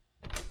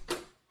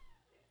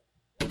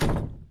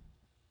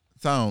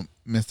So,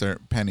 Mr.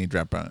 Penny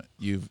Dropper,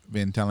 you've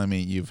been telling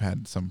me you've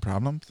had some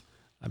problems?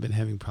 I've been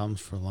having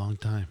problems for a long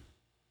time.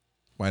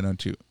 Why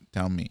don't you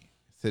tell me?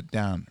 Sit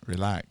down,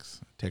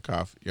 relax, take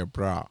off your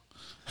bra.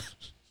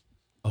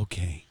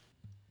 Okay.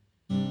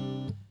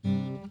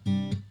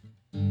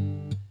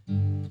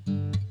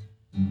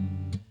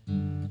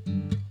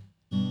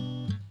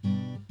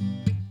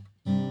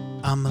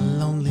 I'm a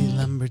lonely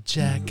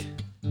lumberjack,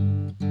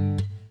 and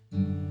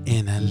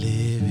I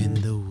live in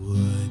the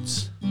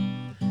woods.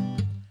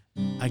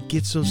 I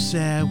get so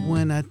sad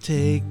when I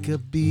take a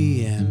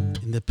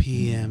BM in the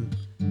PM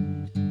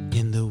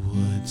in the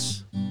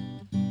woods.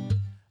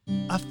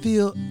 I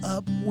feel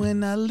up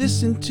when I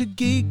listen to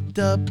Geeked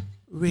Up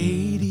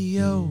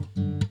Radio.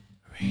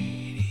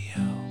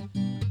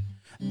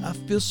 I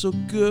feel so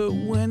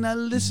good when I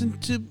listen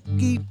to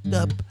Geeked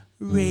Up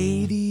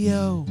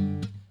Radio.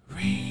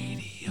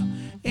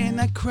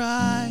 And I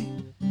cry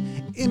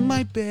in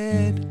my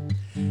bed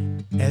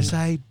as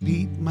I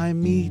beat my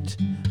meat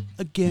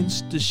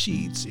against the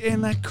sheets.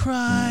 And I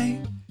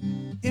cry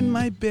in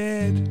my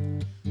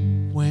bed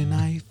when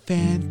I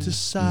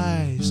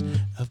fantasize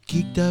of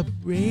Geeked Up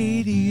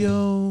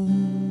Radio.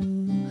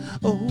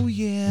 Oh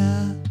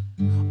yeah,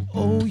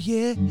 oh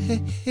yeah,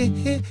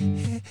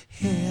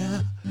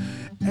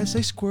 as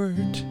I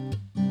squirt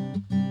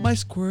my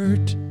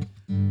squirt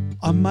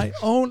on my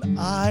own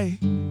eye.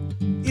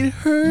 It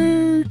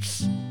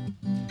hurts.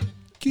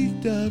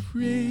 Geeked Up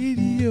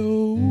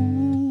Radio.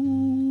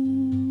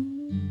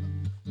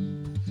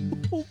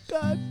 Oh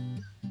God,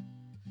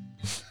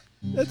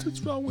 that's what's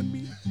wrong with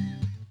me.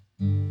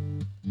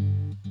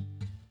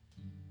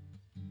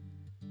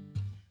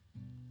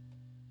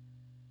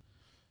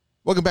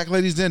 Welcome back,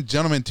 ladies and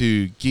gentlemen,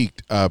 to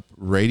Geeked Up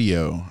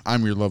Radio.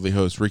 I'm your lovely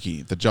host,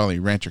 Ricky, the Jolly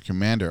Rancher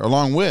Commander,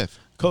 along with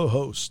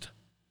Co-host,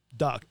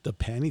 Doc the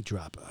Panty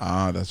Dropper.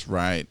 Ah, that's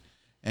right.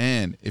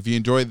 And if you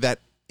enjoyed that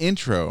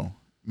intro,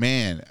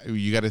 man,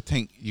 you got to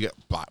thank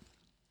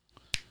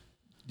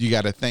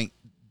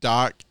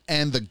Doc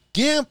and the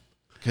Gimp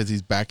because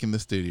he's back in the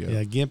studio.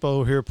 Yeah, Gimp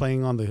over here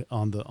playing on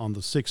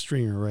the six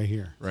stringer right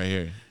here. Right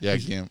here. Yeah,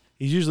 Gimp.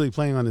 He's usually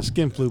playing on the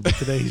skin flute, but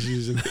today he's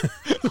using.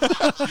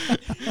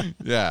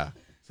 Yeah.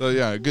 So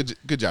yeah, good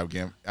job,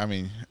 Gimp. I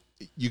mean,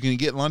 you can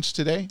get lunch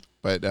today,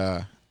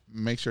 but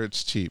make sure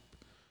it's cheap.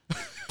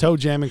 Toe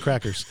jam and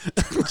crackers.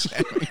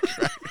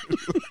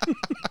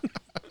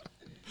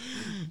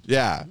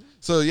 Yeah.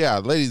 So yeah,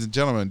 ladies and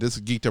gentlemen, this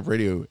is Geeked Up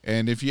Radio,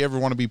 and if you ever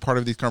want to be part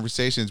of these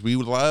conversations, we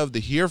would love to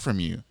hear from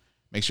you.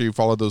 Make sure you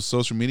follow those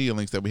social media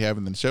links that we have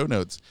in the show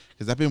notes,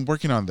 because I've been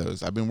working on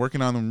those. I've been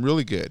working on them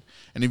really good.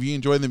 And if you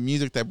enjoy the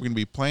music that we're going to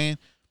be playing,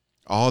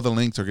 all the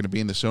links are going to be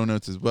in the show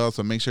notes as well.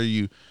 So make sure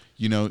you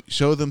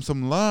show them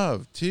some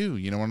love too.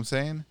 You know what I'm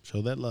saying?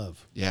 Show that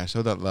love. Yeah,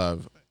 show that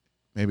love.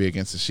 Maybe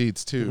against the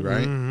sheets too,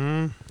 right?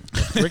 Mm-hmm.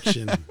 That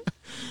friction.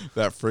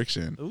 That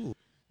friction. Ooh.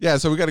 Yeah,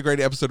 so we got a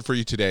great episode for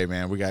you today,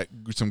 man. We got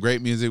some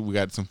great music. We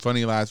got some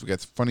funny laughs. We got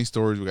some funny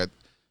stories. We got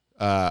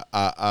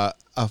a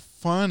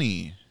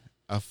funny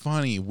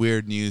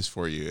weird news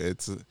for you.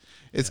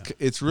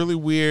 It's really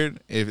weird.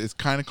 It's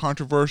kind of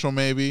controversial,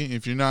 maybe.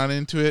 If you're not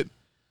into it,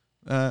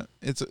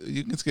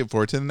 you can skip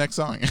forward to the next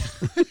song.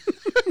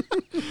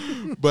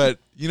 But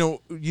you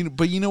know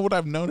what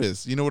I've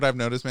noticed. You know what I've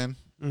noticed, man?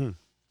 Mm.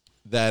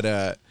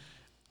 That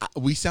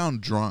we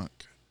sound drunk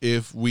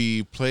if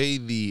we play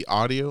the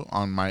audio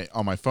on my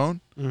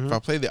phone. Mm-hmm. If I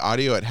play the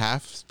audio at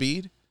half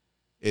speed,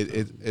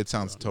 it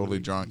sounds totally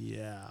drunk.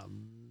 Yeah.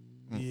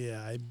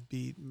 Yeah, I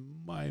beat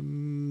my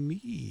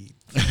meat.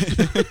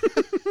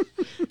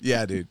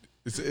 Yeah, dude.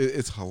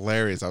 It's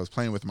hilarious. I was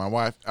playing with my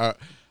wife. I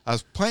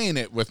was playing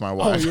it with my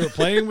wife. Oh, you were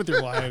playing with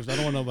your wives. I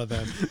don't want to know about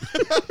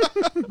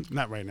that.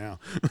 Not right now.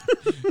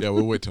 Yeah,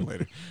 we'll wait till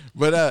later.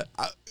 But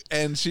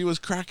and she was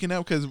cracking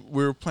up because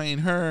we were playing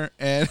her,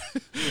 and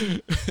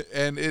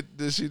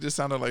she just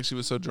sounded like she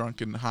was so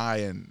drunk and high,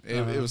 and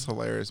it was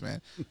hilarious,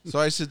 man. So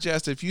I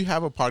suggest if you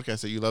have a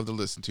podcast that you love to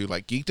listen to,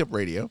 like Geeked Up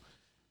Radio,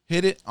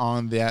 hit it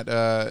on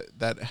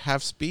that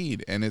half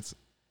speed, and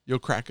you'll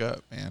crack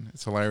up, man.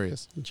 It's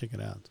hilarious. Check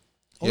it out.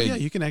 Oh yeah,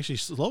 you can actually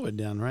slow it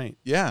down, right?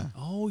 Yeah.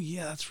 Oh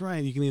yeah, that's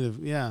right. You can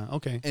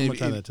okay. And I'm gonna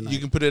try that tonight. You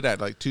can put it at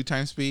like 2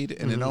 times speed,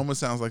 and it almost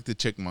sounds like the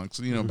Chickmunks.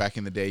 You know, back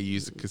in the day, you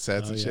used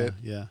cassettes and shit.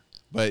 Yeah.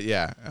 But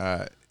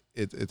yeah,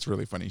 it's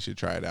really funny. You should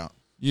try it out.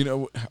 You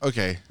know,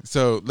 okay.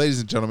 So, ladies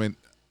and gentlemen,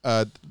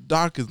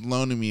 Doc is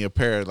loaning me a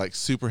pair of like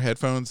super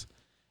headphones,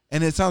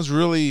 and it sounds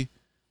really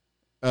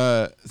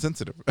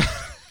sensitive.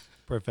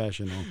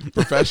 Professional.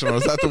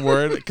 Is that the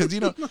word? Because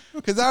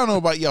I don't know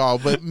about y'all,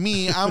 but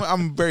me,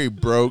 I'm very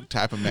broke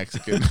type of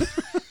Mexican.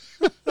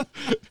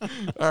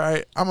 All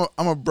right,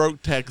 I'm a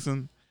broke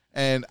Texan,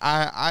 and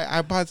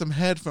I bought some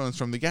headphones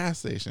from the gas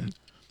station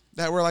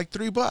that were like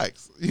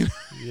 $3. You know?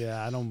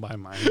 Yeah, I don't buy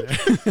mine there.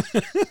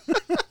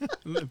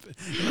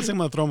 Unless I'm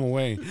gonna throw them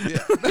away. Yeah.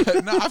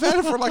 No, I've had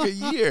it for like a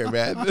year,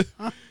 man.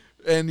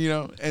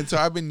 And so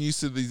I've been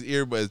used to these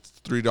earbuds,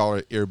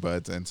 $3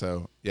 earbuds, and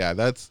so yeah,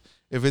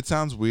 if it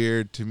sounds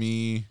weird to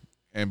me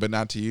but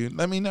not to you,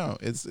 let me know.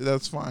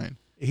 That's fine.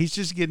 He's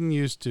just getting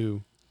used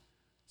to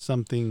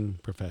something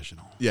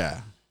professional.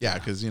 Yeah. Yeah,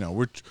 because,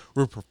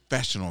 we're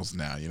professionals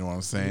now. You know what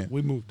I'm saying?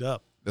 We moved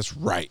up. That's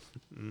right.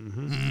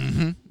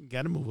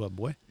 Got to move up,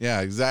 boy.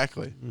 Yeah,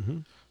 exactly.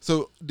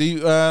 So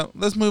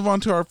let's move on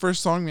to our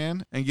first song,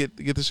 man, and get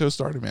the show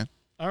started, man.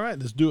 All right,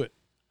 let's do it.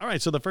 All right,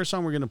 so the first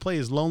song we're going to play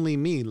is Lonely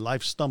Me,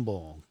 Life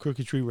Stumble,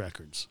 Crooked Tree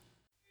Records.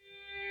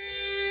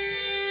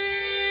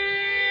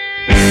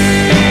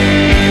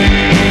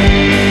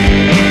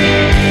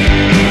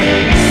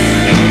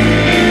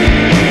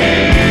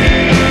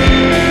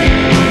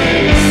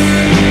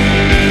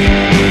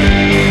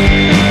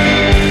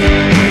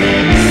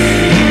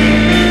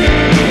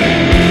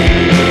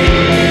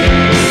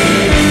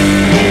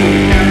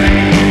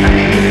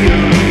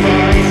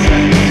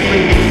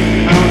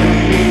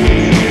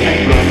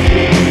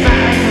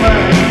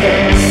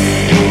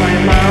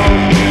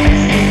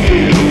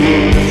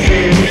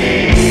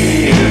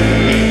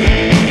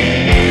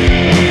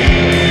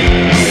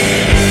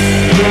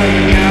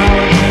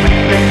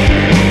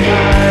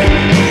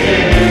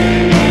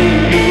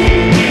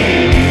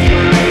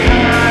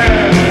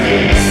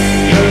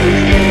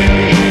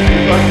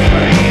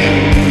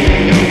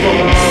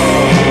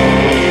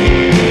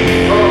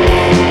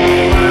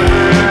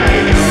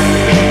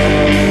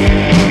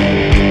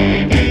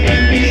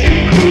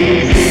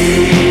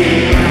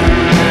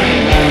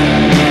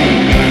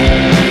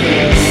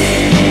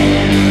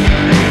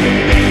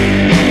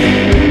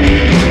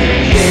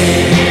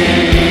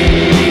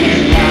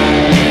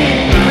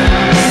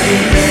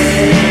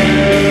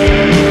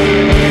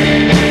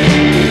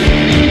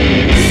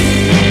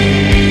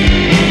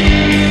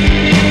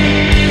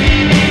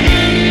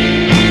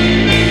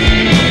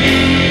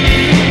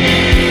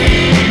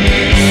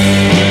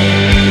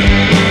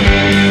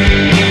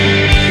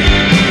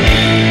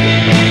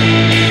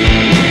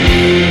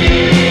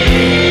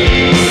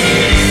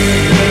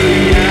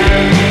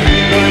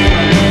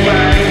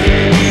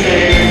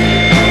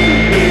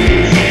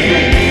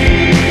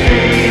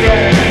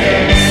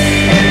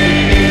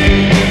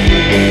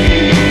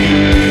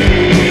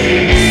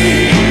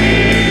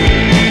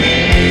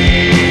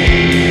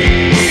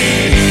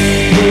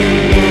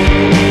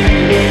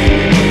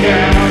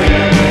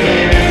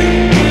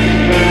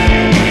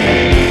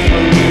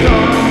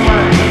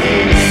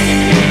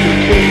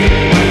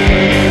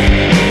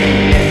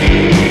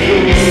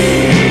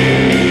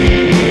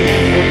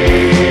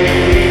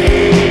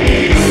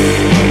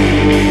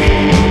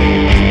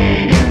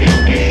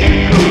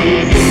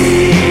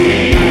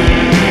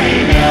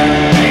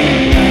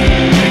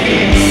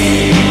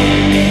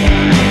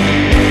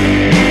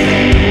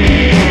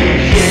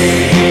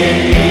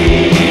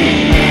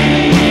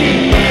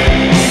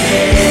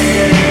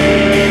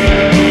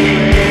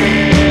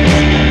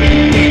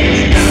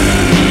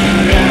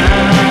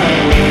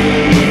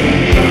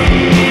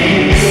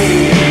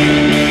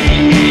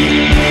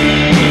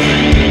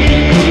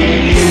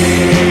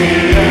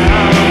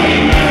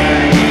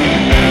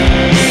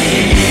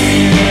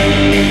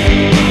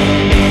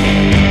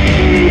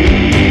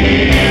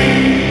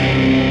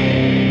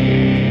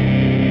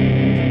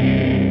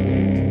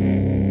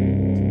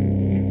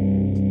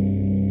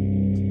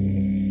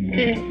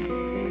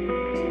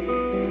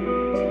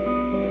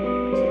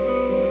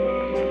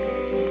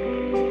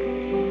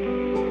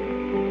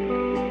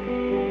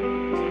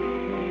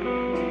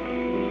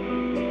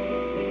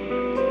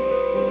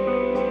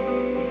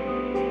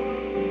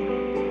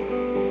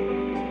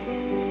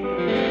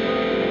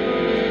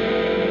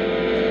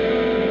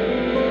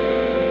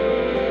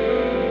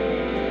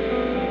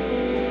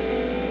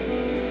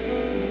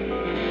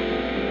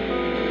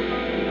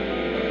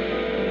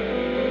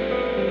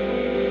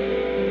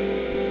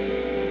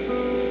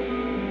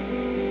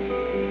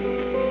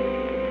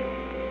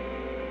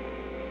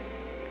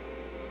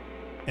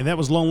 And that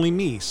was Lonely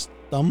Me,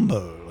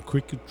 Stumble,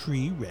 Crooked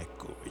Tree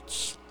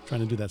Records.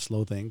 Trying to do that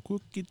slow thing.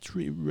 Crooked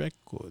Tree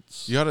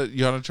Records. You ought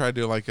to try to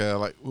do like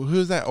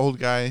who's that old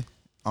guy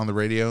on the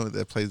radio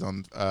that plays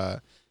on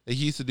he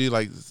used to do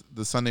like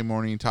the Sunday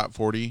morning top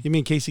 40. You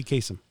mean Casey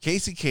Kasem?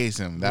 Casey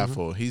Kasem, that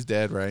fool. He's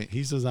dead, right?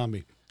 He's a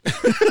zombie.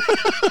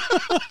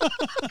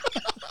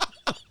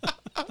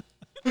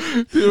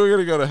 Dude, we're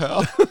gonna go to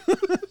hell.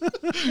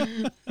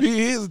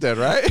 He is dead,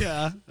 right?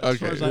 Yeah. As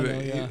far Okay. as I know,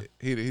 yeah.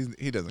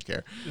 He doesn't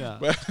care. Yeah.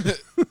 But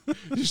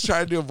just try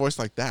to do a voice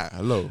like that.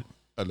 Hello.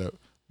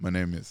 My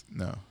name is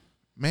no.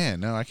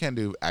 I can't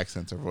do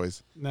accents or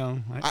voice. No.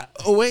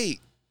 Oh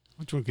wait.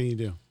 Which one can you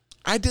do?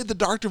 I did the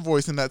doctor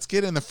voice in that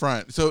skit in the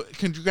front. So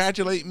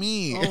congratulate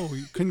me. Oh,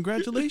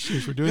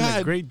 congratulations for doing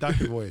that great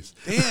doctor voice.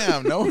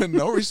 Damn,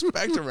 no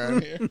respect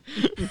around here.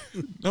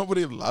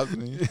 Nobody loves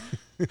me.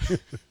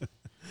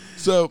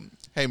 So,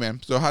 hey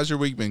man, so how's your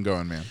week been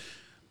going, man?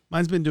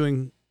 Mine's been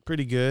doing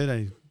pretty good.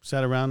 I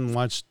sat around and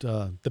watched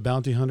The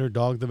Bounty Hunter,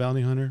 Dog the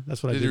Bounty Hunter.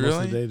 That's what I did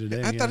most of the day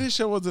today. I thought his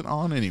show wasn't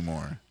on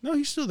anymore. No,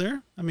 he's still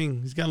there. I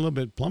mean, he's got a little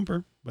bit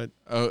plumper, but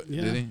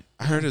yeah. Did he?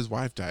 I heard his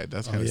wife died.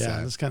 That's kind of sad.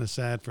 Yeah, that's kind of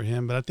sad for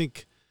him. But I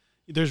think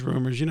there's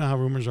rumors. You know how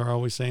rumors are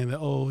always saying that,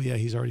 oh, yeah,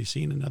 he's already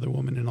seen another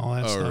woman and all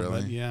that stuff.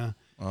 Really? But yeah.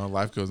 Well,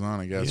 life goes on,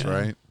 I guess,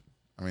 right?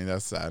 I mean,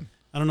 that's sad.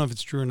 I don't know if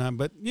it's true or not,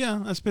 but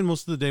yeah, I spend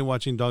most of the day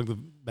watching Dog the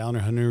Bounty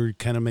Hunter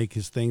kind of make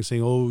his thing,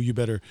 saying, "Oh, you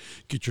better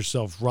get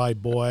yourself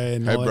right, boy."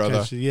 And Hey, all that kind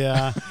brother. of shit.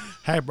 Yeah.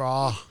 Hey,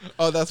 bro.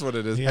 Oh, that's what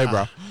it is. Yeah, Hey,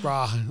 bro.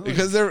 Bro.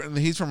 Because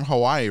he's from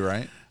Hawaii,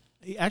 right?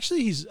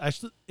 Actually,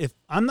 if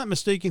I'm not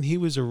mistaken, he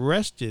was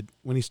arrested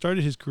when he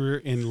started his career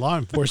in law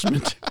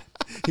enforcement.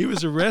 He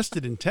was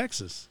arrested in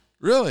Texas.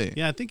 Really?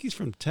 Yeah, I think he's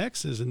from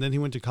Texas, and then he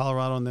went to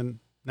Colorado, and then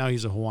now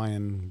he's a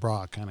Hawaiian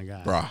bra kind of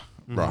guy. Bra.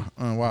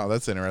 Oh, wow,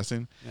 that's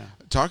interesting. Yeah.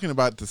 Talking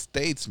about the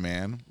states,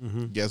 man,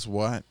 guess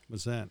what?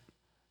 What's that?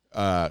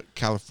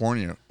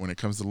 California, when it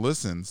comes to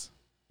listens,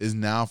 is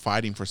now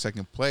fighting for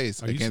second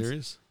place Are you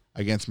serious?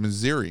 against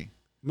Missouri.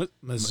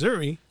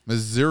 Missouri?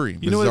 Missouri.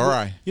 You know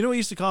what we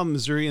used to call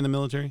Missouri in the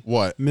military?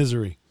 What?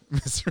 Misery.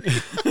 Missouri.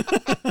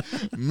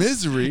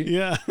 Misery.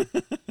 Yeah.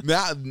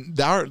 Now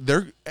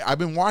I've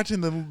been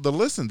watching the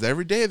listens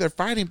every day. They're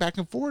fighting back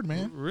and forth,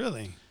 man.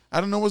 Really? I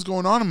don't know what's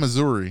going on in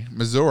Missouri. How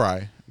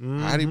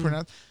do you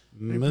pronounce?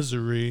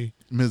 Misery.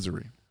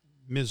 Missouri.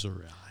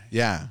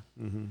 Yeah.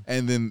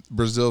 And then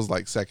Brazil's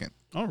like second.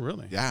 Oh,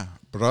 really? Yeah.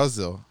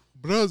 Brazil.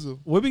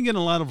 We've been getting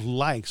a lot of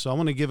likes, so I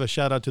want to give a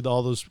shout out to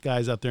all those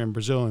guys out there in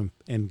Brazil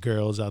and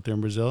girls out there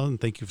in Brazil,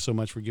 and thank you so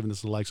much for giving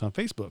us the likes on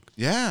Facebook.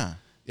 Yeah.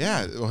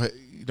 Yeah. Well, hey,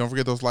 don't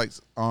forget those likes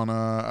on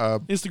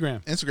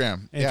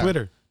Instagram and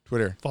Twitter.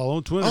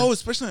 Follow Twitter. Oh,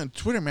 especially on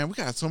Twitter, man. We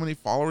got so many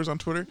followers on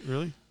Twitter.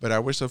 Really? But I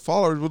wish the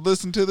followers would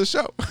listen to the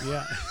show.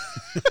 Yeah.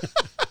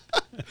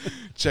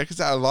 Check us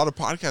out. A lot of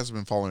podcasts have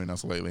been following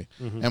us lately.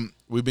 And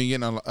we've been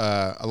getting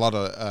a lot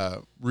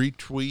of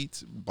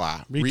retweets.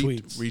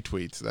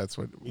 Retweets. That's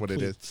what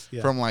it is.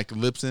 Yeah. From like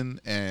Lipson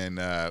and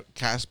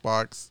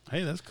Castbox.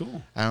 Hey, that's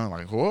cool. And I'm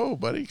like, whoa,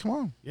 buddy, come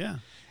on. Yeah.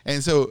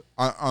 And so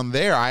on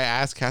there, I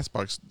asked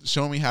Castbox,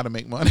 show me how to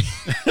make money.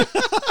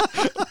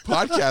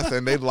 Podcast,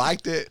 and they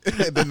liked it,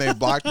 and then they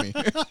blocked me.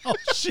 Oh,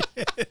 shit.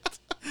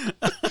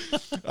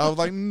 I was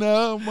like,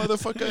 no,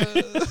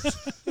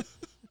 motherfucker.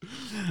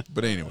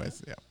 But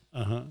anyways, yeah.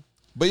 Uh-huh.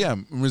 But yeah,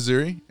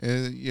 Missouri,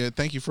 yeah,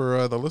 thank you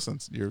for the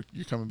listens. You're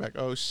coming back.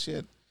 Oh,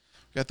 shit.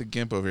 Got the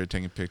gimp over here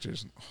taking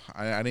pictures.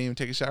 I didn't even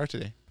take a shower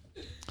today.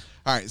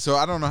 All right, so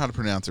I don't know how to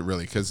pronounce it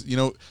really because,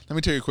 let me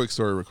tell you a quick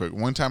story real quick.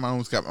 One time I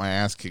almost got my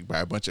ass kicked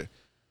by a bunch of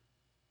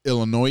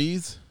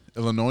Illinoisans,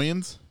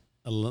 Illinoisans,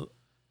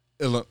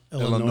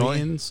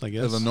 I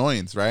guess.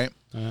 Illinoisans, right?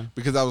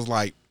 Because I was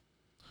like,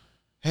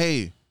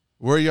 hey,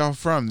 where are y'all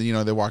from?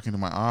 They walk into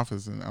my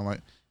office, and I'm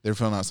like, they're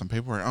filling out some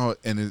paperwork. Oh,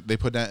 and they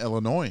put down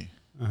Illinois.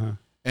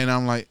 And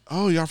I'm like,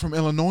 oh, y'all from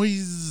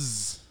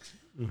Illinois?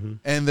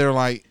 And they're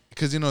like,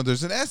 because,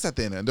 there's an S at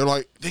the end. And they're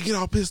like, they get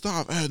all pissed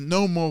off.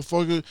 No,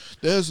 motherfucker.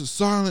 There's a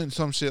silent,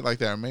 some shit like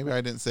that. Maybe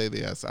I didn't say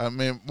the S. I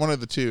mean, one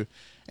of the two.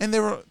 And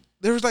there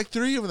was like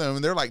three of them,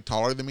 and they're like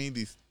taller than me.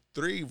 These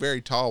three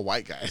very tall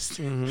white guys.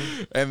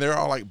 And they're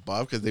all like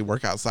buff because they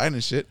work outside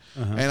and shit.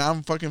 And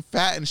I'm fucking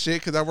fat and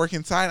shit because I work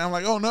inside. And I'm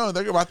like, oh, no,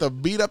 they're about to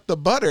beat up the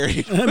butter.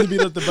 They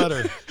beat up the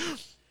butter.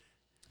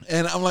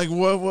 And I'm like,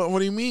 what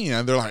do you mean?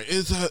 And they're like,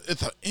 it's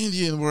an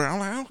Indian word. I'm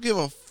like, I don't give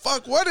a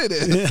fuck what it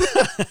is.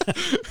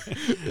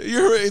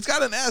 It's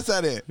got an S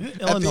at it.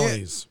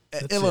 Illinois.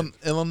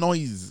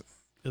 Illinois.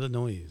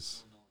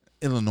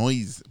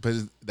 But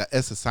the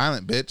S is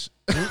silent, bitch.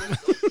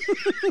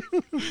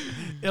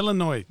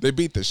 Illinois. They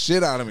beat the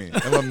shit out of me.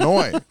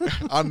 Illinois.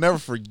 I'll never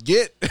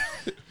forget.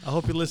 I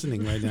hope you're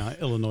listening right now,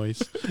 Illinois.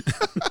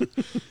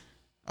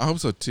 I hope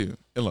so too.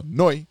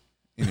 Illinois.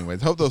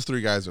 Anyways, hope those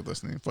three guys are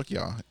listening. Fuck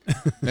y'all.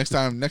 Next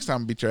time,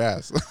 beat your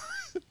ass.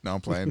 No,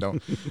 I'm playing. I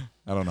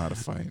don't know how to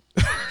fight.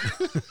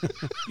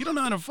 You don't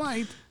know how to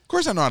fight? Of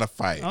course, I know how to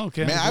fight.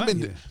 Okay, man.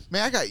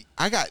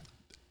 I got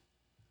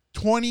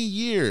 20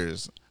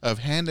 years of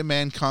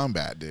hand-to-man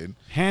combat, dude.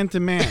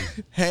 Hand-to-man.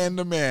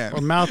 Hand-to-man.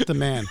 Or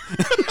mouth-to-man.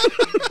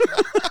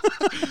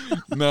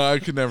 No, I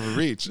could never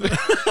reach.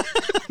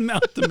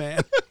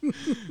 Mouth-to-man.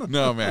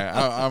 No, man.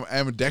 I'm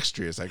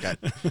ambidextrous.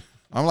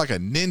 I'm like a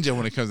ninja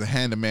when it comes to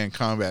hand-to-man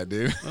combat,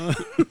 dude.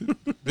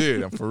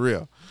 Dude, I'm for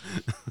real.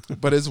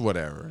 But it's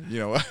whatever. You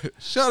know what?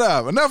 Shut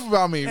up. Enough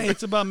about me. Hey,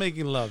 it's about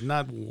making love,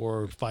 not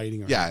war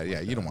fighting. Yeah.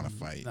 You don't want to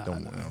fight.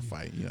 Don't want to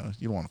fight. You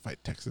don't want to fight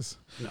Texas.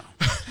 No.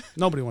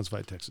 Nobody wants to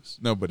fight Texas.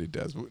 Nobody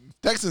does.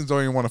 Texans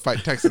don't even want to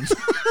fight Texans.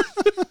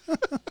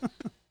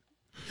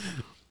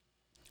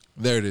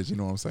 There it is. You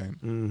know what I'm saying?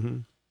 Mm-hmm.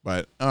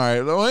 But all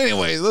right. Well,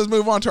 anyways, let's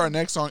move on to our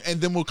next song,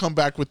 and then we'll come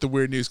back with the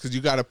weird news because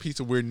you got a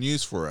piece of weird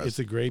news for us. It's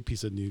a great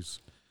piece of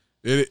news.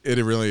 It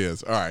really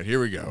is. All right,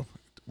 here we go.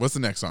 What's the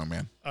next song,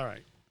 man? All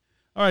right.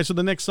 So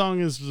the next song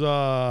is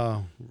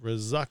Resaca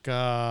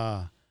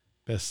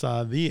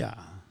Pesadilla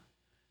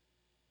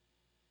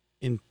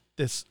in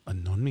this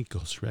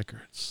Anónimos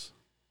Records.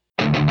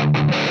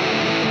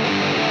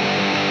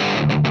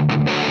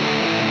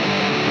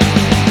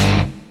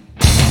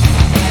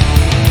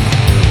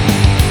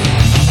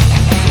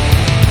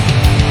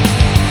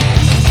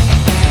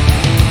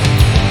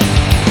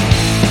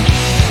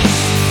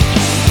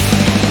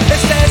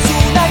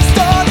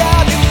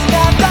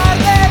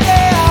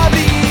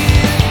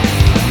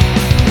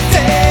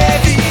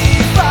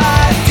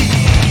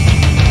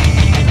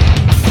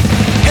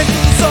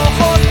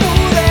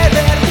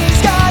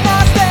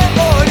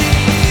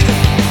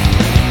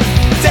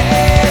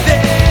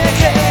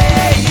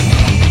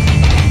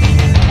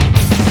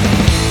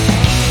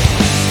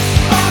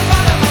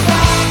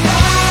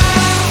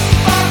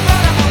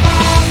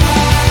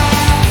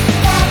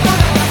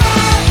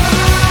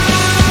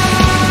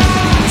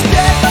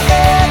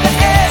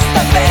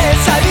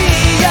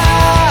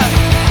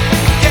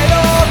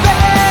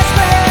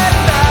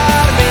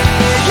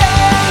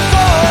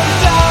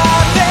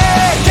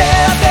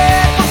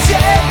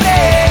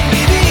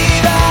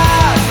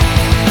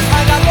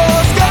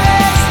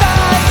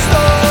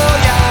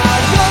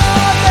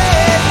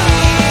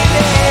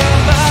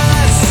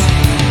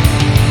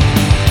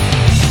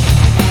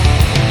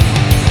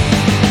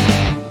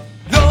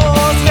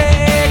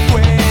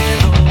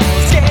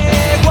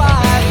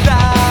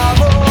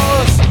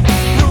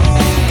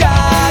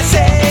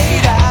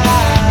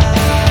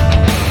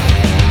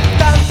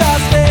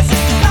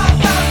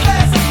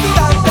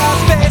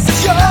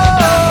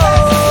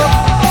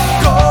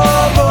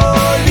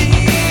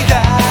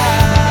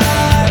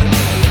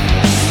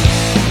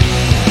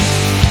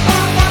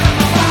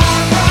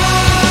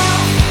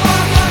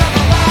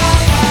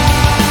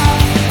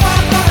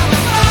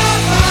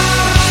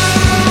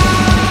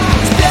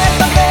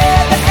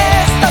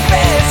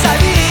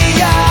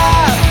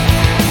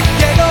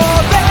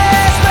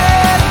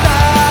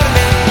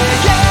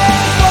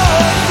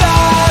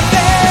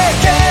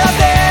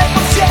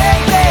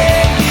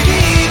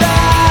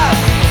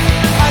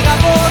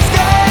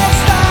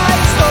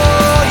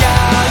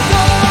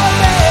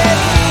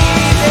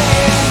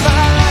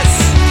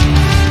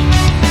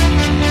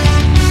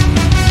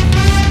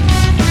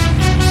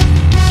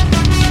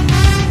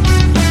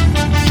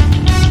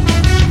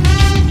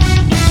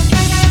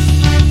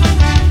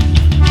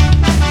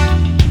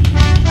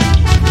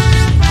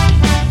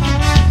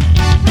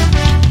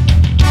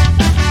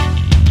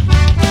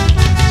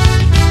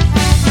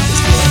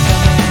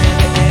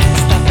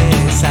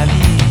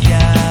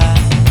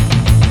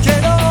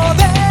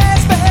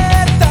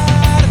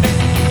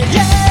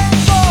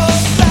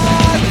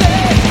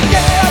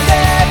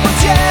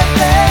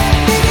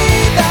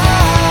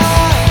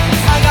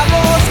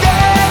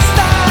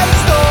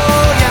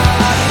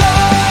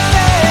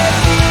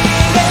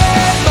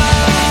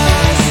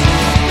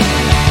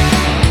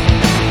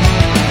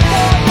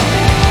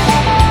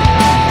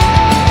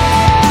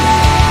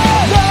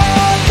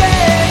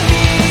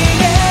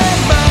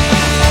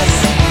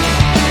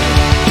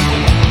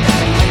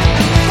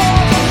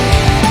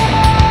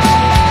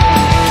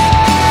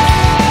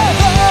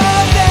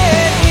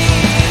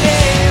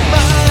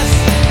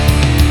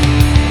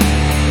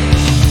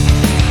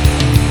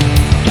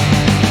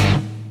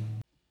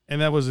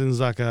 was in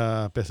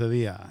Zaka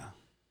Pesadilla.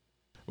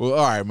 Well,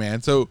 all right,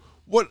 man. So,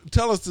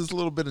 tell us this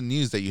little bit of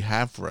news that you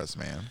have for us,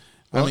 man.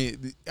 Well,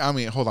 I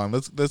mean, hold on.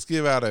 Let's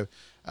give out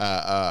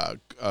a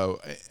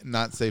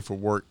not safe for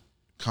work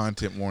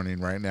content warning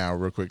right now,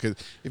 real quick. Because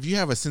if you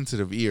have a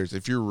sensitive ears,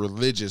 if you're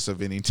religious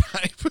of any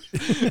type,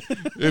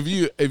 if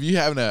you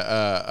have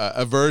an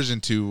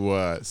aversion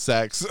to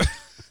sex,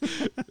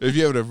 if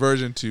you have an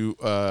aversion to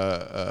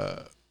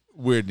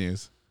weird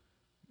news,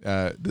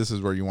 this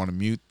is where you want to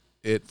mute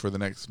it for the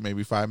next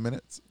maybe 5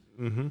 minutes.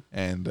 Mm-hmm.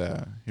 And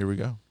here we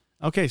go.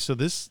 Okay, so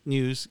this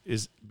news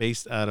is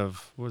based out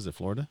of, what is it,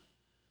 Florida?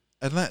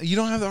 Atlanta. You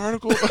don't have the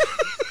article?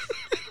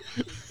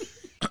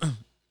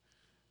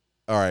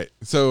 All right.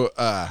 So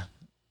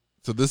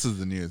this is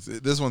the news.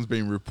 This one's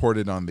being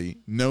reported on the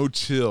No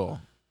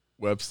Chill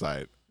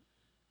website.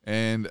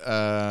 And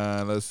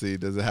let's see.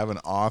 Does it have an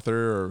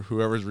author or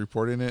whoever's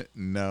reporting it?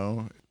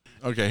 No.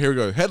 Okay, here we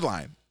go.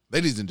 Headline.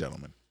 Ladies and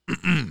gentlemen.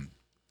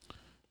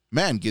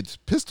 Man gets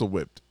pistol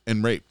whipped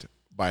and raped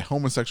by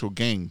homosexual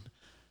gang,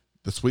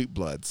 the Sweet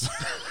Bloods.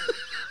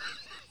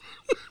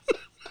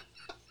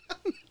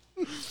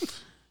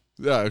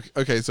 Yeah,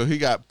 okay, so he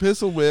got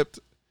pistol whipped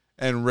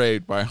and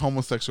raped by a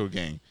homosexual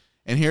gang.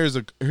 And here's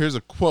a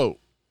quote.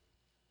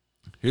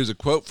 Here's a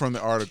quote from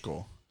the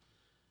article.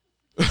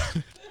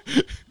 Okay,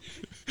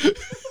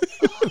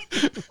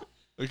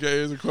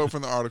 here's a quote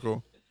from the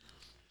article.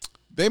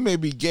 They may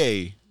be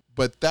gay,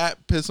 but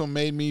that pistol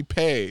made me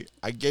pay.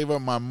 I gave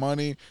up my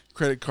money,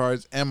 credit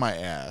cards, and my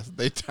ass.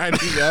 They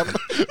tied me up,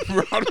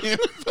 brought me in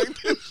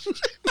like this.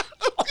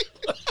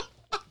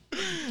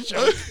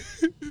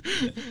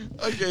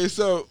 Okay,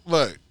 so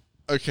look.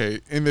 Okay,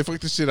 and they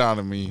fucked the shit out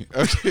of me.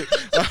 Okay,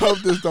 I hope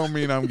this don't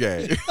mean I'm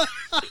gay.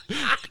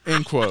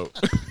 End quote.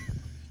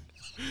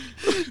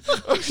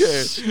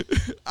 Okay,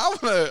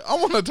 I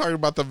wanna talk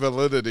about the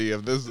validity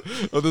of this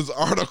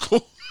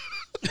article.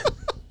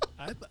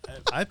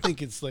 I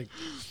think it's like,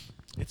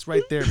 it's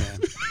right there, man.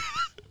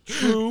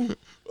 True.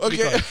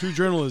 Okay, true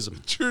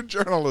journalism. True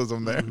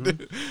journalism there.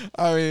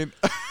 Mm-hmm.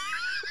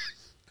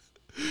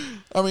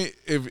 I mean,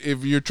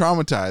 if you're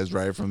traumatized,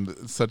 right,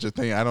 from such a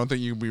thing, I don't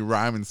think you'd be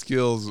rhyming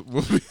skills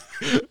will be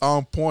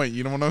on point.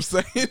 You know what I'm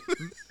saying?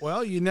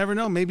 Well, you never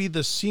know. Maybe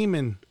the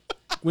semen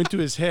went to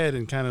his head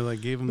and kind of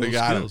like gave him those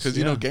skills. They got him because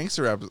you know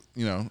gangster rap.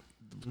 You know,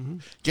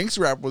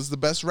 gangster rap was the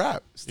best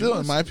rap, still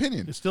in my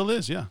opinion. It still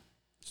is, yeah.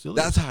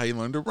 That's how he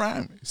learned to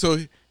rhyme. So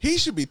he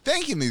should be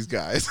thanking these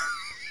guys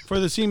for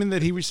the semen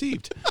that he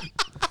received,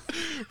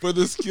 for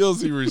the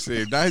skills he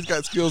received. Now he's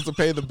got skills to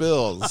pay the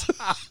bills.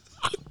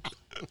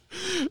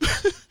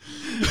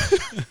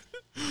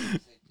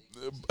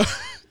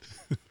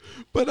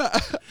 But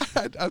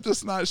I'm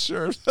just not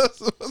sure if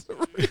that's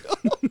real.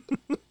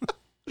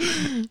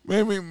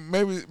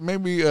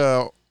 maybe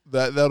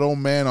that old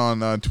man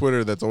on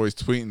Twitter that's always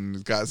tweeting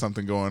has got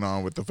something going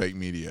on with the fake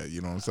media.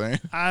 You know what I'm saying?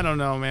 I don't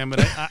know, man,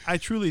 but I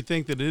truly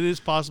think that it is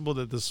possible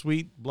that the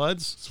Sweet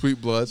Bloods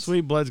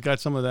got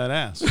some of that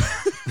ass.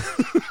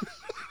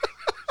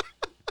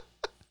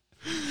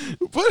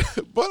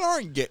 But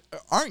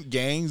aren't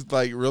gangs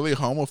like really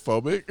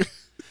homophobic?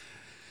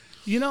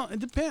 You know, it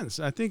depends.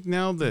 I think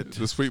now that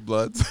the Sweet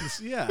Bloods,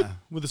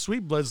 with the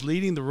Sweet Bloods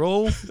leading the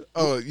role.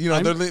 Oh, you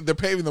know, they're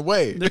paving the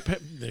way.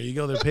 There you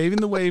go. They're paving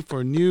the way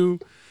for a new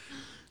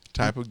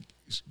type of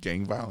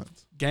gang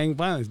violence, gang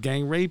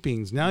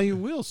rapings. Now you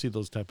will see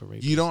those type of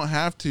rapings. You don't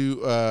have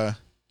to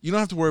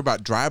worry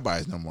about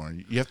drive-bys no more.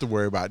 You have to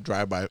worry about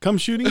drive-by come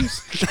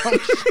shootings.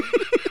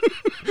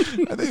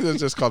 I think that's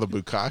just called a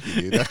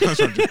bukkake. That comes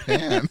from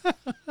Japan.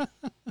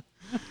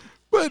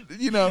 But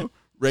you know,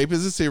 rape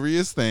is a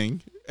serious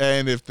thing,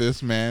 and if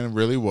this man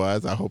really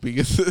was, I hope he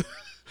gets the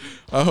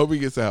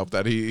help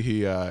that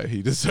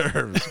he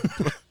deserves.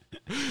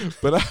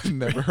 But I've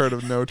never heard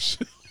of No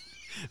Chill.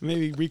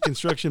 Maybe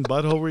reconstruction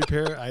butthole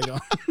repair. I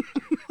don't.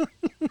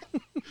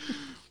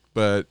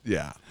 But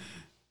yeah,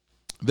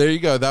 there you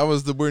go. That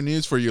was the weird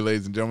news for you,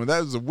 ladies and gentlemen.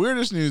 That was the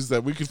weirdest news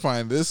that we could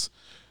find this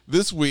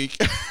week.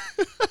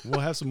 We'll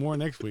have some more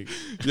next week.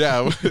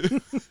 Yeah.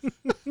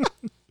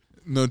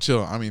 No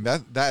Chill. I mean,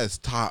 that is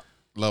top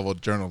level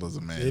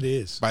journalism, man. It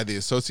is. By the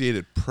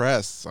Associated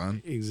Press,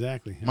 son.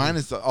 Exactly.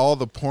 Minus all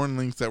the porn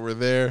links that were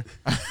there.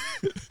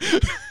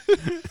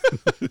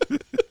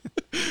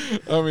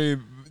 I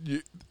mean,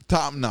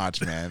 top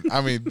notch, man.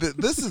 I mean,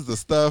 this is the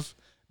stuff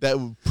that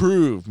would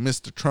prove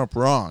Mr. Trump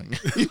wrong.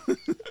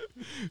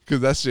 Because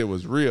that shit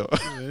was real.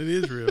 It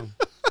is real.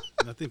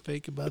 Nothing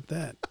fake about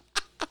that.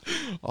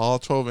 All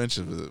 12 inches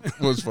of it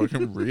was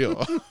fucking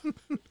real.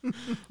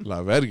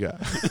 La verga.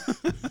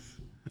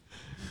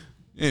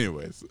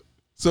 Anyways,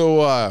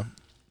 so all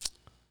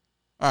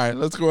right,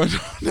 let's go into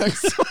our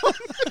next song.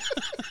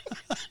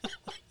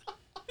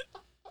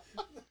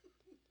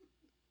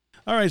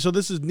 All right, so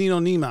this is Nino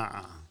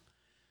Nima,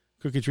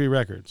 Cookie Tree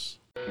Records.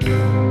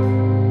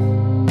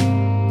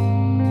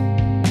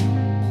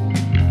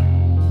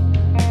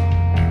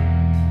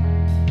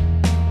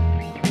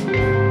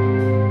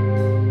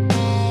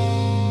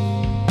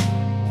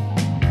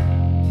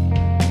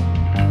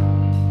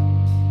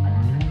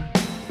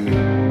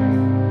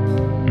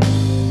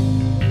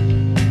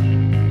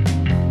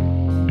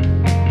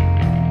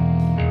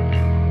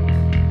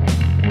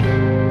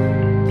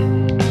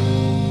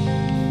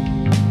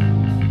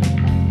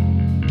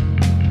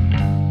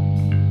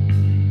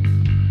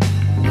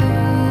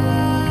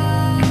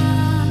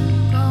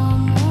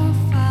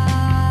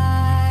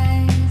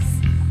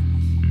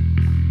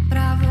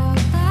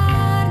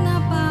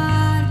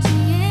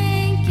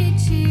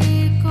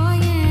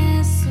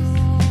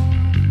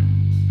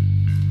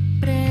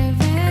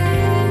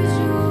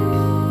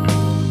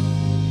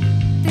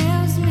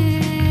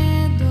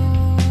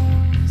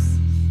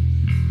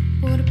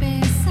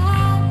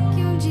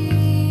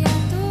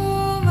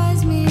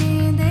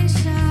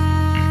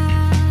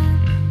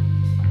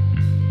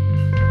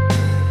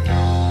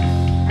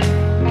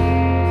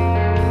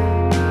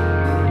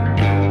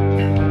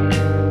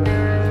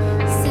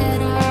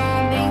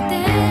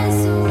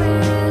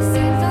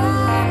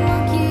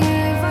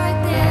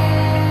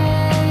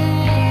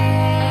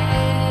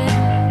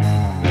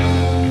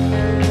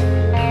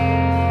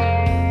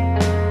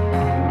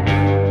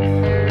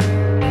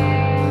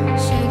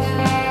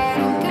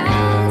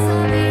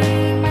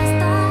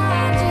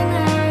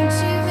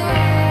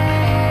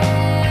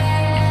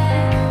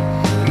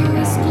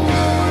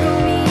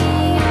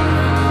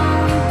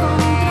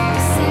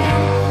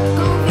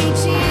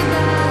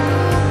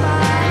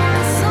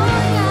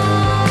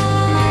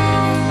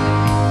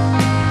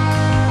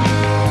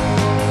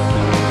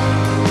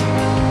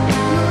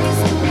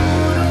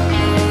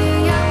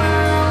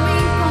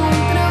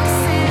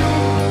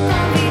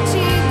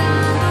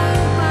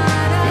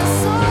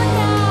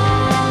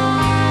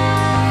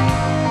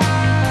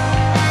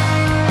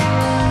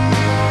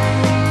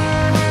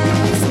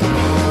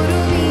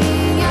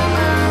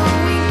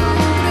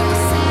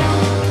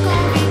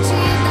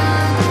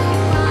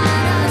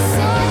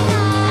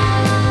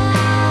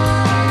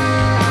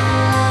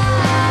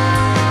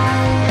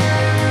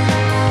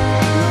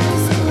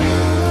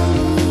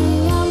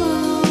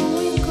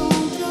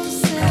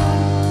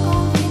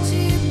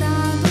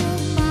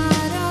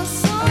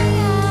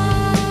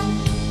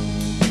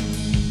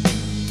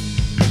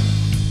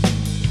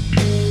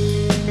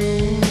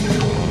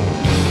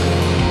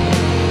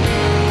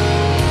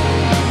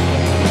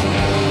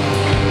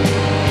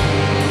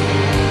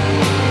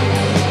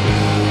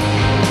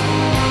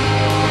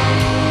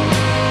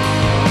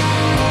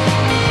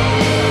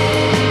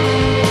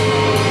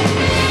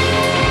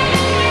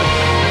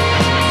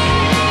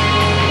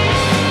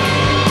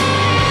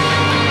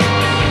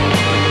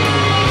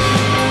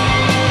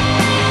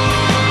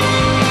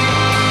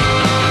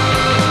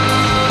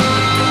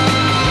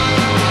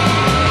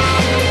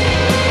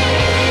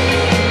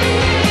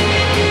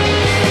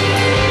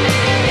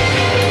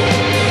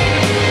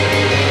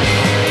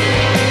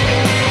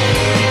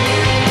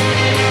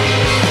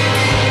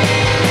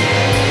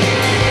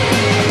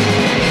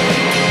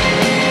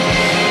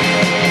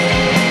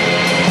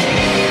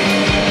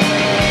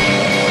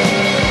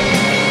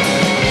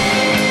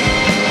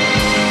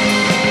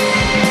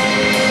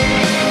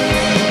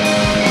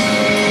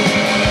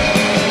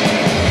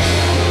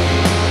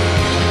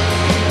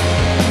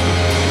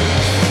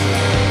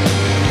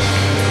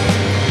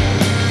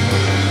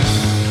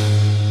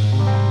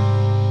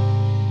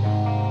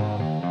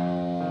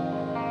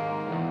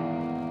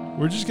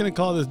 just gonna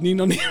call this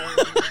Nino Nino.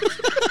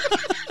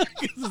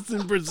 It's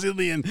in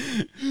Brazilian.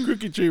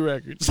 Crooked Tree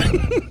Records.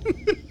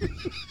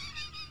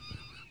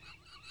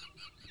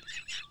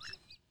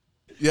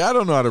 Yeah, I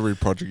don't know how to read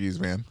Portuguese,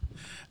 man.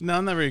 No,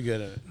 I'm not very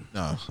good at it.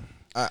 No,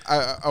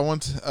 I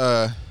once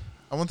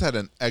had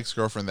an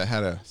ex-girlfriend that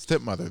had a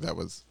stepmother that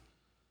was,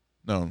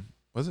 no,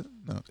 was it?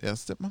 No, yeah,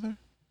 stepmother.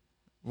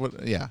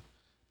 What? Yeah,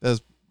 that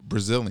was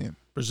Brazilian.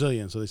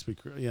 Brazilian, so they speak,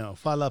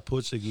 fala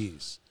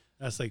Portuguese.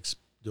 That's like,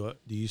 do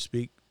you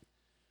speak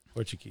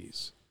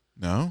Portuguese?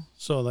 No.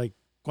 So like,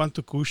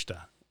 quanto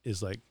custa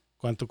is like,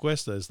 quanto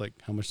cuesta is like,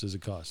 how much does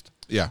it cost?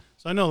 Yeah.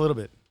 So I know a little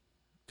bit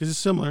because it's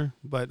similar.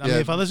 But I mean,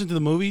 if I listen to the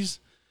movies,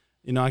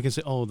 I can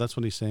say, oh, that's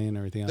what he's saying and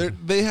everything else.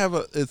 They have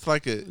it's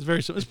very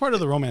it's part of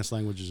the Romance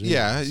languages.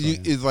 Yeah,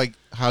 it's like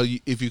how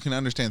if you can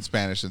understand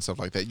Spanish and stuff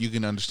like that, you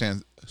can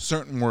understand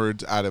certain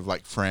words out of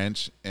like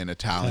French and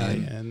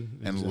Italian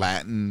and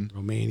Latin,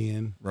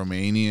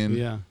 Romanian,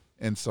 yeah,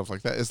 and stuff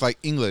like that. It's like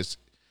English.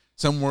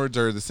 Some words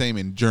are the same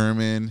in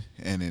German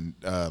and in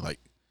like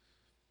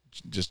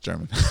just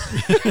German.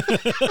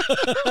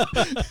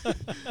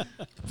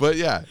 But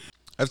yeah,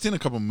 I've seen a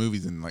couple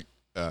movies in like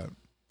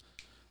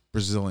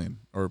Brazilian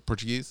or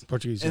Portuguese,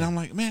 and I'm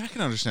like, man, I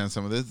can understand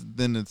some of this.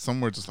 Then it's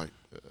somewhere just like,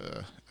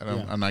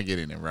 I'm not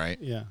getting it right.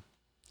 Yeah.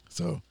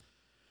 So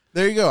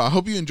there you go. I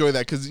hope you enjoy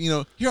that because here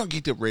on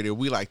Geeked Up Radio,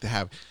 we like to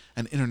have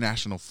an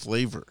international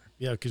flavor.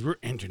 Yeah, because we're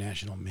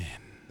international men.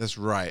 That's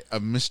right. A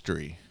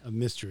mystery.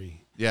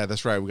 Yeah,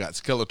 that's right. We got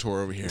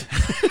Skeletor over here.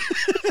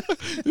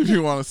 If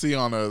you want to see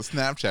on a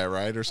Snapchat,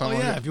 right, or something.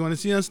 Oh yeah, like that. If you want to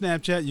see on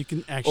Snapchat, you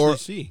can actually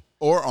see.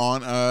 Or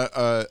on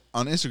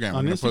Instagram.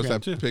 I'm going to post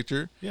that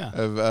picture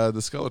of the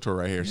Skeletor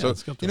right here. Yeah,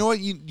 so, you know what?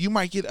 You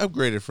might get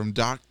upgraded from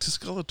Doc to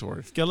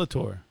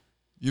Skeletor.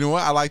 You know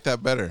what? I like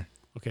that better.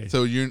 Okay.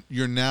 So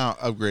you're now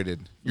upgraded.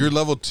 You're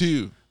level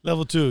 2.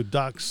 Level 2,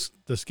 Doc's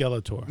the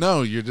Skeletor.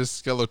 No, you're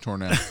just Skeletor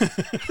now.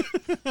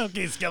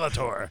 Okay,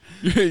 Skeletor.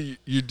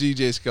 You're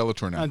DJ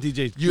Skeletor now. I'm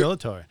DJ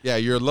Skeletor. Yeah,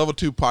 you're a level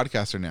 2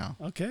 podcaster now.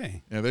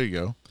 Okay. Yeah, there you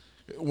go.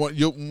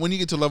 When you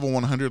get to level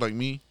 100 like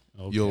me,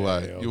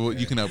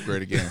 you can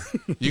upgrade again.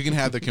 You can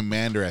have the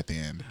commander at the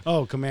end.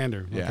 Oh,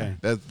 commander. Yeah,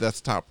 okay. That's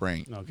top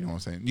rank. Okay. You know what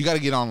I'm saying? You got to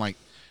get on like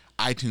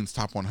iTunes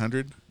top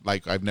 100,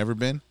 like I've never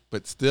been,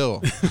 but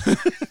still,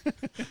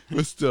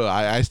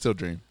 I still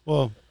dream.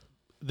 Well,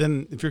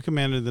 then if you're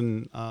commander,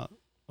 then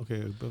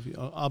okay,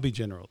 I'll be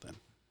general then.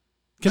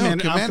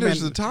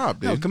 Commander's the top,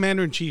 dude. No,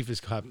 commander in chief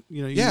is top.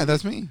 Yeah,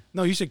 that's me.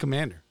 No, you said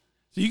commander.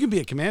 So you can be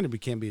a commander, but you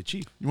can't be a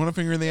chief. You want a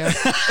finger in the ass?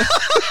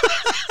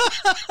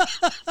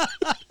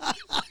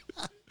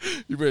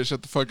 You better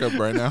shut the fuck up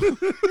right now.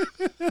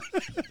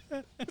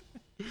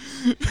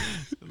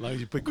 As long as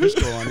you put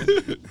crystal on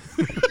it.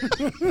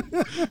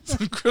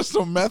 Some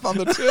crystal meth on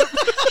the tip.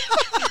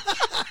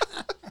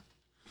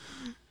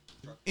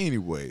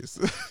 Anyways,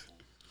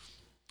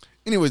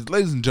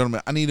 ladies and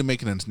gentlemen, I need to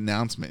make an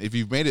announcement. If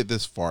you've made it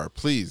this far,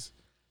 please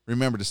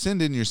remember to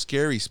send in your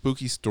scary,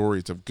 spooky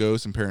stories of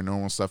ghosts and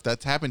paranormal stuff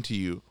that's happened to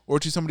you or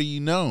to somebody you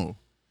know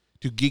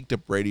to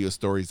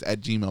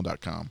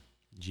geekedupradio@gmail.com.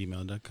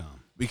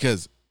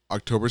 Because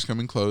October's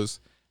coming close,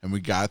 and we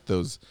got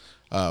those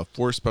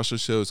 4 special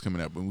shows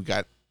coming up, and we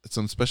got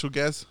some special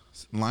guests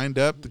lined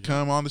up to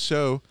come on the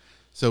show.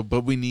 So,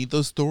 but we need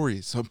those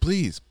stories. So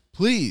please,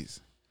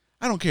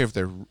 I don't care if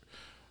they're,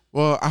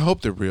 well, I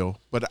hope they're real,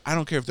 but I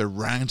don't care if they're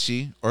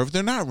ranchy or if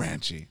they're not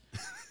ranchy.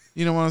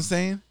 You know what I'm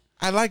saying?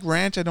 I like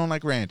ranch. I don't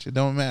like ranch. It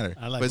don't matter.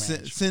 I like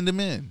ranch. Send them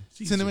in.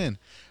 Send them in.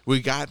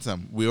 We got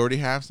some. We already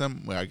have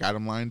some. I got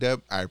them lined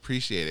up. I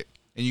appreciate it.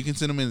 And you can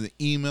send them in an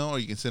email or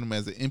you can send them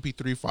as an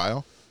MP3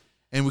 file,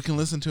 and we can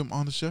listen to them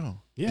on the show.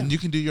 Yeah. And you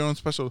can do your own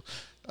special,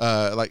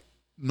 like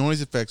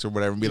noise effects or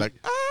whatever, and be like,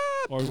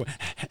 or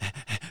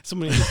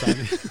somebody inside.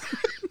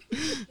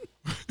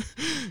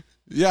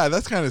 Yeah,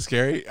 that's kind of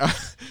scary.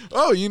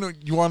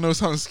 You want to know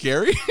something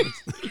scary?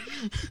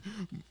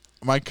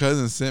 My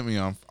cousin sent me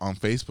on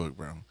Facebook,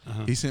 bro.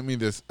 Uh-huh. He sent me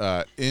this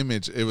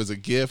image. It was a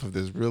GIF of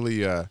this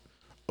really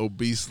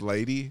obese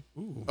lady.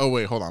 Ooh. Oh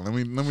wait, hold on.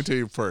 Let me tell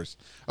you first.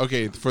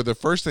 Okay, for the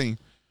first thing,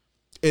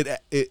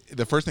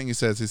 the first thing he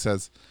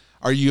says,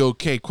 "Are you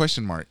okay?" ?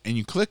 And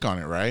you click on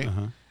it, right?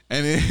 Uh-huh.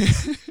 And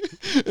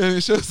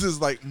it shows this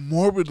like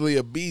morbidly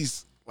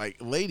obese like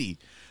lady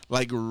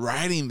like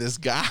riding this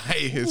guy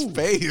his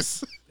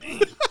face.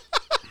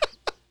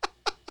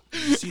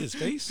 You see his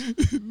face?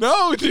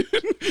 No, dude.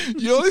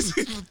 You only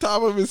see the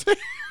top of his head.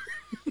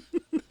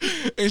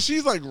 And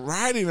she's like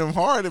riding him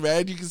hard,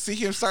 man. You can see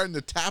him starting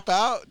to tap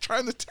out,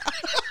 trying to tap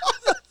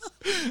out.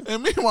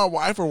 And me and my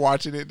wife were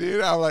watching it,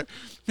 dude. I'm like,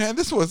 man,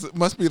 this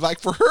must be like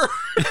for her.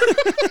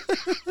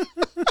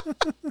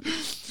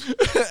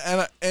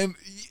 and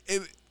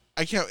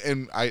I can't,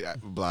 and I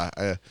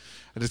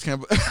just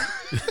can't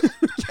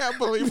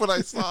believe what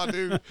I saw,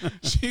 dude.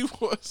 She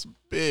was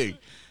big.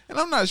 And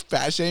I'm not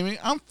fat shaming.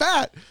 I'm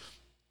fat.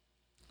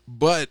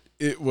 But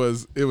it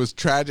was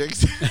tragic.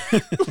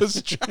 It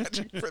was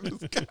tragic for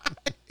this guy.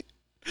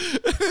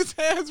 And his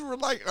hands were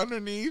like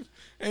underneath,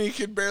 and he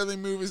could barely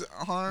move his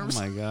arms.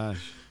 Oh my gosh!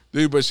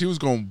 Dude, but she was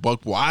going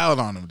buck wild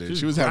on him, dude.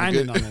 She was having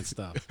grinding good on that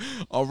stuff.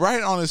 all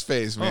right on his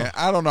face, man.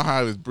 I don't know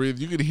how he was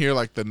breathing. You could hear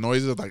like the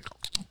noises like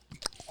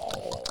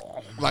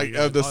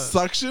of the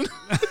suction.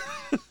 I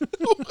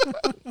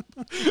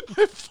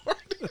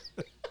farted.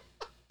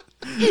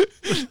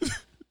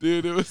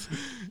 Dude, it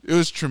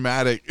was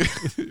traumatic.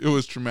 It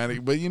was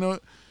traumatic. But you know,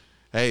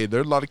 hey,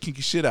 there's a lot of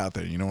kinky shit out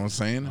there. You know what I'm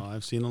saying? Oh,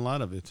 I've seen a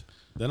lot of it.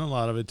 Done a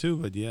lot of it too,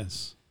 but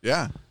yes.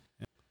 Yeah.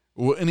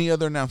 Well, any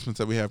other announcements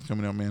that we have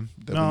coming up, man,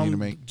 that we need to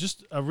make?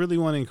 Just, I really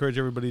want to encourage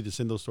everybody to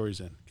send those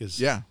stories in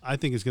because I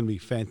think it's going to be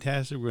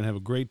fantastic. We're going to have a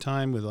great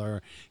time with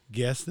our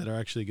guests that are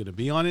actually going to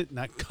be on it,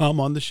 not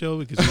come on the show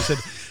because you said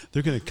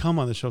they're going to come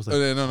on the show. Like,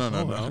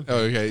 no.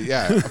 Okay,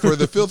 yeah. For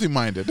the filthy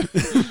minded,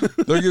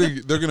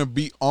 they're gonna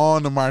be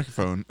on the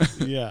microphone.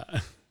 Yeah.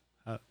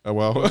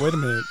 Well, wait a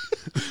minute.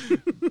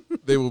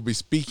 They will be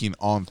speaking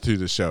on to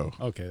the show.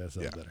 Okay, that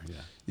sounds better. Yeah.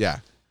 Yeah,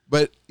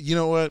 but you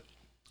know what?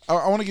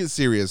 I want to get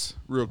serious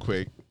real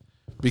quick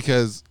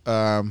because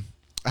I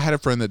had a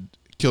friend that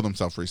killed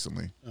himself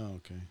recently. Oh,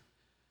 okay.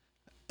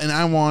 And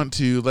I want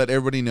to let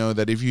everybody know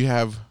that if you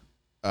have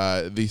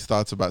these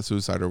thoughts about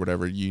suicide or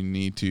whatever, you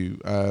need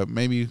to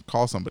maybe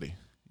call somebody.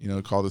 You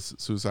know, call the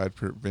suicide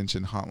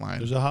prevention hotline.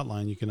 There's a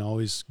hotline. You can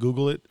always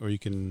Google it, or you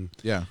can.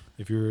 Yeah.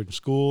 If you're in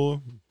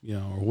school, you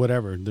know, or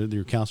whatever,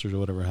 your counselors or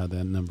whatever have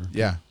that number.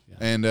 Yeah.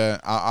 And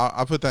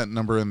I'll put that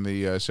number in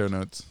the show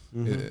notes.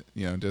 Mm-hmm.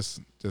 You know,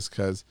 just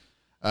because.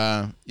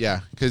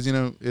 Because you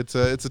know it's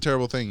a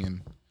terrible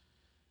thing,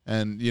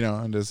 and you know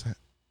I'm just,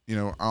 you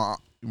know,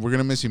 we're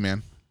gonna miss you,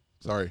 man.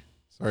 Sorry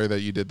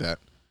that you did that.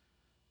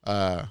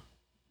 But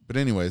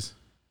anyways,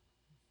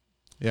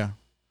 yeah.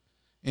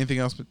 Anything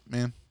else,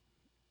 man?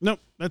 Nope,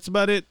 that's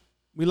about it.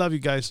 We love you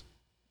guys.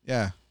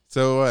 Yeah.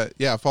 So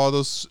follow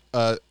those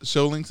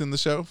show links in the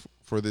show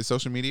for the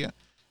social media.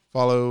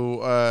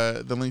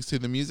 Follow the links to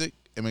the music,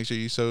 and make sure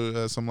you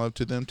show some love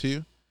to them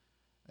too.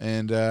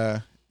 And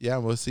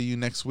we'll see you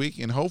next week,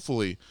 and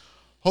hopefully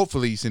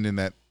you send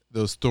in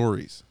those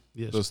stories.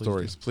 Yes, those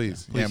stories,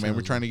 please. Yeah, man,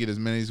 we're trying to get as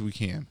many as we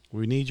can.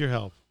 We need your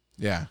help.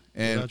 Yeah,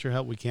 and without your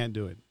help, we can't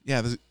do it.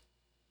 Yeah,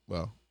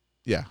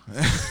 yeah.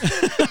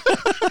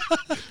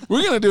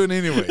 We're gonna do it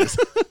anyways.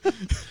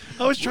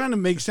 I was trying to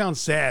make sound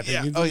sad.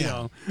 Yeah.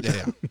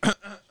 Yeah.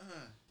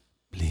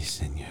 Please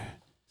send your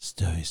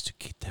stories to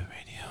Keep the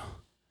Radio.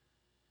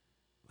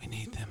 We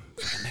need them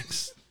for the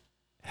next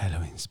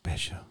Halloween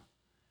special.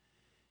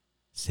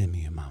 Send me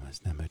your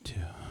mama's number 2.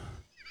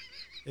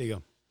 There you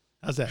go.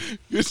 How's that?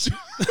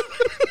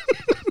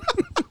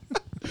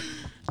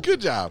 Good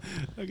job.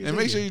 Okay, and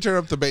make sure you turn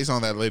up the bass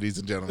on that, ladies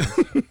and gentlemen.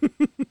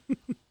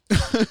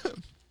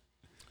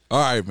 All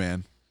right,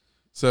 man.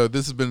 So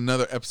this has been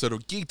another episode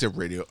of Geeked Up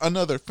Radio,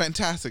 another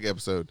fantastic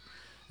episode.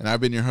 And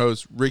I've been your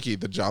host, Ricky,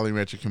 the Jolly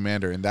Rancher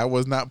Commander. And that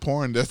was not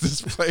porn that's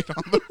displayed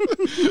on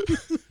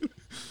the...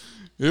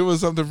 It was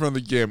something from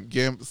the GIMP.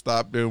 GIMP,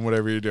 stop doing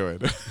whatever you're doing.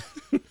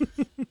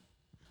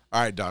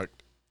 All right, Doc,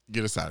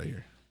 get us out of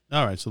here.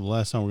 All right, so the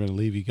last song we're going to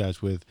leave you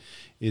guys with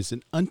is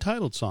an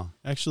untitled song.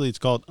 Actually, it's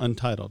called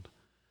Untitled.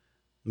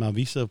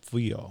 Mavisa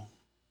Fuyo.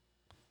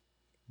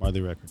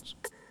 Marley Records.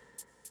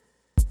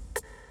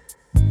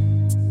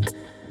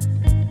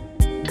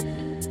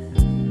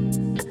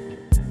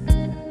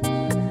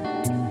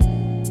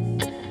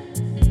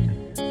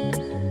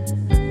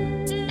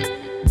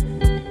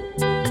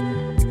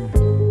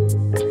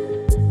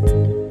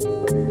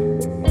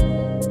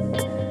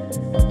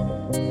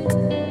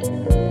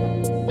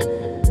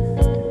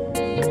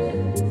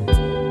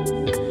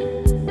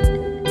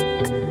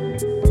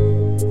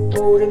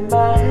 Holding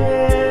my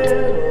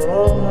head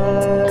up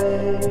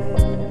high,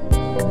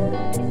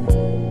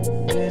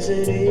 is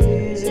it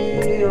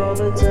easy all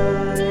the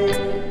time?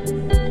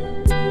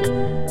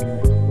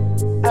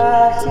 I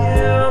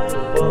hear the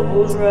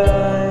bubbles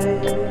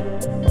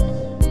rise,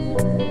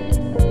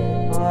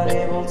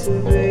 unable to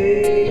be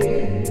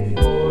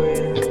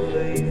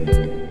buoyantly.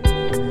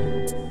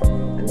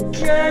 And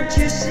can't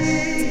you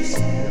see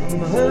I'm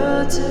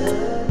hurting?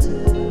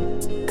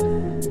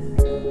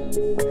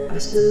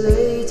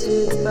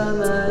 Isolated by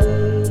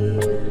mine.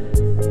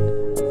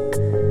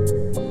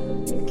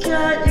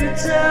 Can't you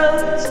tell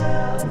I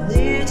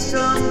need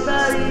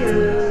somebody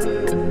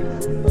else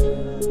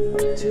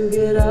to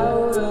get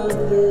out of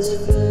this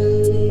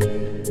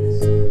phase?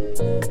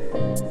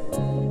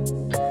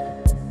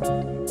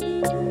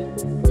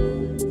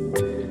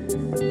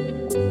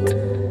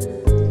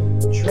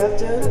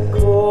 Trapped in a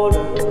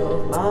corner of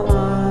my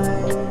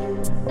mind,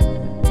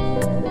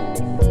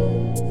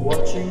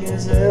 watching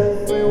as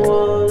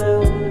everyone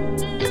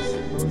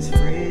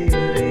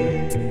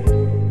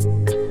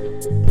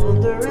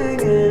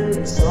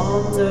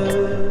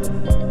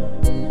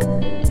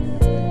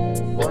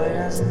why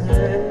hasn't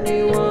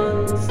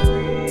anyone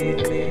freed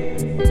me?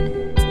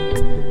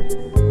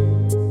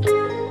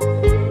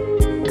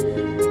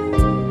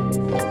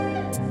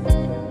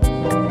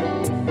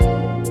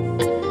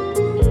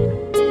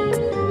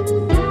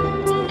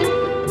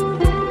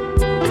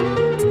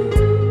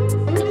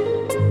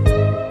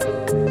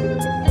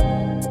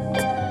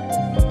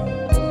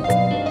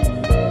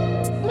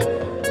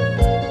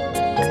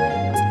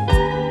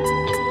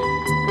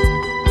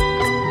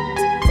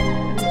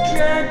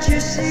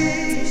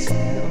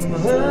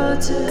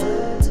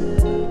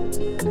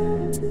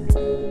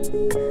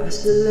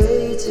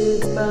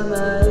 isolated by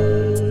my